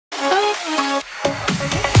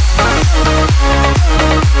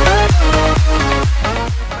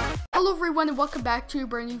everyone and welcome back to a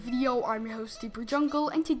brand new video. I'm your host Deeper Jungle,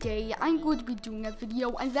 and today I'm going to be doing a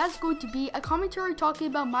video, and that's going to be a commentary talking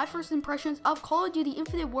about my first impressions of Call of Duty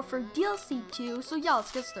Infinite Warfare DLC 2. So yeah,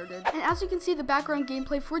 let's get started. And as you can see, the background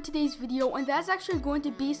gameplay for today's video, and that's actually going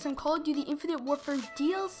to be some Call of Duty Infinite Warfare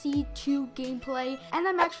DLC 2 gameplay, and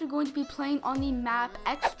I'm actually going to be playing on the map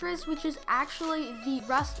Extras, which is actually the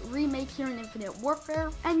Rust remake here in Infinite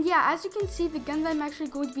Warfare. And yeah, as you can see, the gun that I'm actually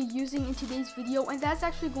going to be using in today's video, and that's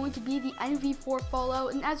actually going to be the NV4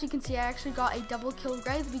 Fallout. And as you can see, I actually got a double kill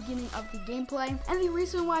right at the beginning of the gameplay, and the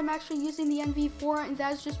reason why I'm actually using the NV4, and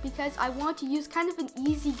that is just because I want to use kind of an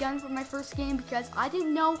easy gun for my first game, because I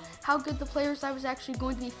didn't know how good the players I was actually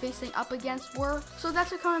going to be facing up against were. So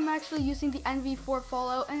that's how I'm actually using the NV4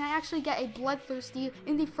 Fallout, and I actually get a bloodthirsty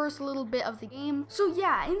in the first little bit of the game. So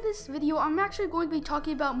yeah, in this video I'm actually going to be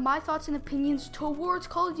talking about my thoughts and opinions towards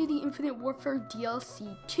Call of Duty Infinite Warfare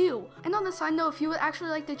DLC 2. And on the side note, if you would actually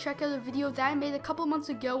like to check out a video that I made a couple months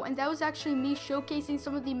ago, and that was actually me showcasing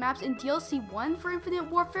some of the maps in DLC 1 for Infinite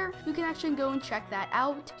Warfare, you can actually go and check that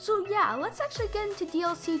out. So yeah, let's actually get into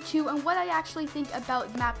DLC 2 and what I actually think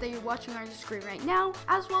about the map that you're watching on your screen right now,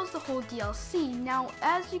 as well as the whole DLC. Now,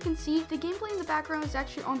 as you can see, the gameplay in the background is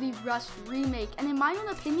actually on the Rust remake, and in my own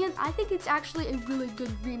opinion, I think it's actually a really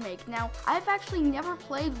good remake. Now, I've actually never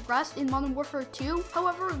played Rust in Modern Warfare 2,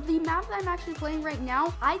 however, the map that I'm actually playing right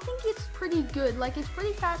now, I think it's pretty good. Like, it's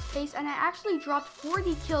pretty fast paced, and I actually dropped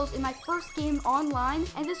 40 kills in my first game online,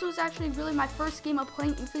 and this was actually really my first game of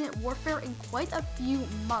playing Infinite Warfare in quite a few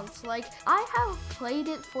months. Like, I have played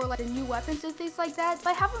it for like the new weapons and things like that,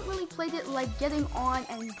 but I haven't really played it like getting on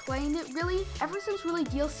and playing it really ever since really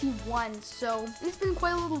DLC 1, so it's been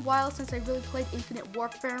quite a little while since I really played Infinite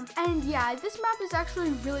Warfare. And yeah, this map is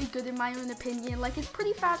actually really good in my own opinion. Like, it's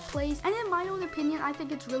pretty fast paced, and in my own opinion, I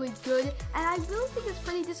think it's really good, and I really think it's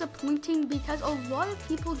pretty disappointing because a lot of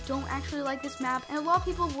people don't actually like this map, and a lot of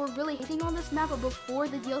people were really hating on this map before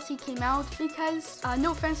the DLC came out because,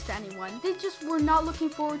 no offense to anyone, they just were not looking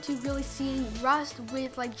forward to really seeing Rust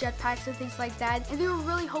with like jetpacks and things like that, and they were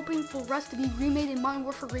really hoping for Rust to be remade in Modern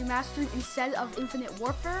Warfare Remastered instead of Infinite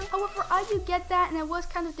Warfare. However, I do get that, and I was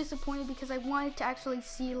kind of disappointed because I wanted to actually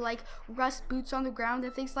see like Rust boots on the ground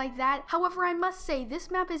and things like that. However, I must say,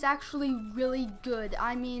 this map is actually really good.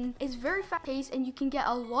 I mean, it's very fast paced and you can get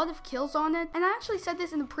a lot of kills on it, and I actually said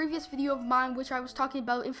this in the previous video of mine, which I was talking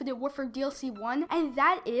about Infinite Warfare DLC 1, and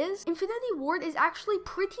that is, Infinity Ward is actually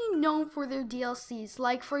pretty known for their DLCs.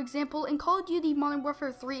 Like, for example, in Call of Duty Modern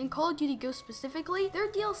Warfare 3 and Call of Duty Ghost specifically, their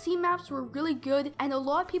DLC maps were really good, and a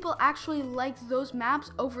lot of people actually liked those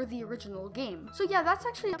maps over the original game. So yeah, that's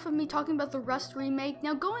actually enough of me talking about the Rust remake.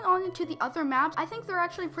 Now, going on into the other maps, I think they're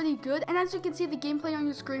actually pretty good, and as you can see, the gameplay on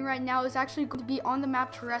your screen right now is actually going to be on the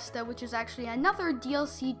map Teresta, which is actually another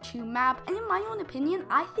DLC 2 map, and in my own opinion,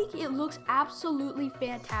 I think it looks absolutely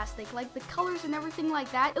fantastic. Like, the colors and everything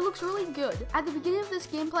like that, it looks really good. At the beginning of this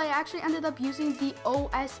gameplay, I actually ended up using the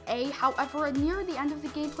OSA, however, near the end of the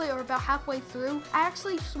gaplay, or about halfway through, I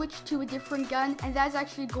actually switched to a different gun, and that's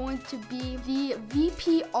actually going to be the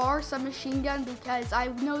VPR submachine gun, because I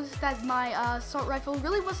noticed that my assault rifle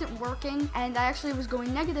really wasn't working, and I actually was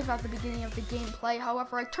going negative at the beginning of the gameplay.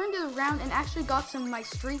 However, I turned it around and actually got some of my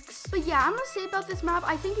streaks. But yeah, I'm gonna say about this map,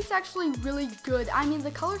 I think it's actually really good. I mean,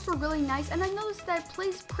 the colors were really nice, and I noticed that it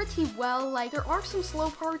plays pretty well. Like, there are some slow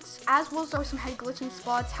parts, as well as there are some head glitching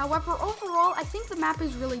spots. However, overall, I think the map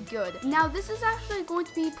is really good. Now, this is actually going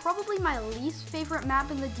to be probably my least favorite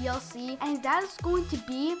map in the DLC, and that is going to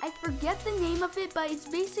be, I forget the name of it, but it's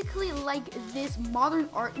basically like this modern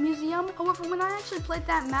art museum. However, when I actually played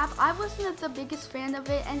that map, I wasn't the biggest fan of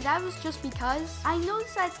it, and that was just because I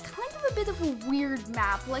noticed that it's kind of a bit of a weird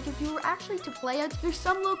map. Like, if you were actually to play it, there's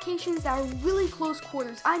some locations that are really close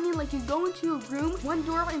quarters. I mean, like, you go into a room, one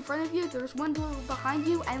door in front of you, there's one door behind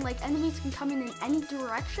you, and like enemies can come in any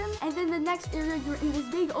direction, and then the next area, you're in this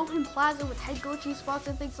big open plaza with head glitching spots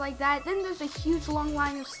and things like that. Then there's a huge long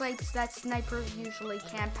line of sites that snipers usually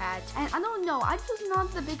camp at, and I don't know, I'm just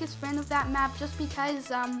not the biggest fan of that map, just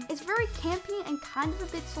because it's very campy and kind of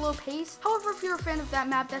a bit slow paced. However, if you're a fan of that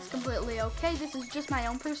map, that's completely okay. This is just my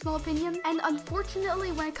own personal opinion, and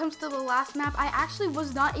unfortunately, when it comes to the last map, I actually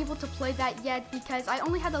was not able to play that yet because I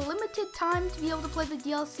only had a limited time to be able to play the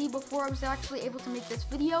DLC before I was actually able to make this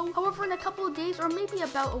video. However, in a couple of days, or maybe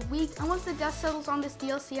about a week, and once the dust settles on this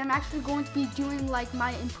DLC, I'm actually going to be doing like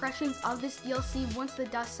my impressions of this DLC once the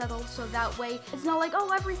dust settles, so that way it's not like,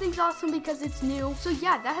 oh, everything's awesome because it's new. So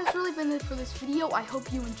yeah, that has really been it for this video. I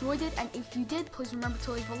hope you enjoyed it, and if you did, please remember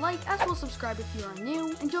to leave a like, as well as subscribe if you are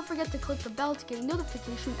new, and don't forget to click the bell to get a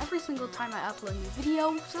notification every single time I upload a new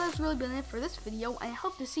video. So that's really been it for this video, and I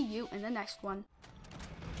hope to see you in the next one.